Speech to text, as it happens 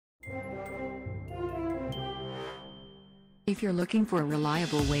If you're looking for a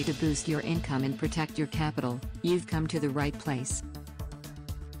reliable way to boost your income and protect your capital, you've come to the right place.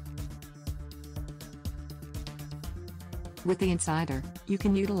 With the Insider, you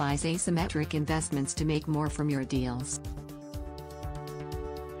can utilize asymmetric investments to make more from your deals.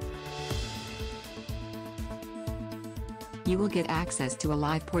 You will get access to a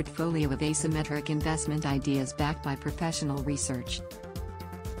live portfolio of asymmetric investment ideas backed by professional research.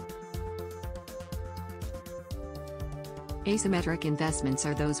 Asymmetric investments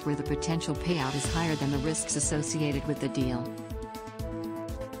are those where the potential payout is higher than the risks associated with the deal.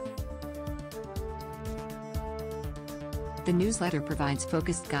 The newsletter provides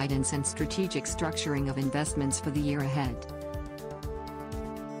focused guidance and strategic structuring of investments for the year ahead.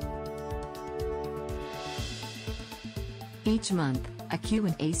 Each month, a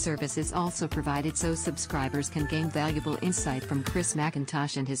Q&A service is also provided so subscribers can gain valuable insight from Chris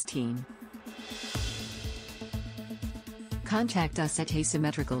McIntosh and his team. Contact us at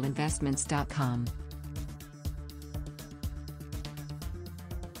asymmetricalinvestments.com.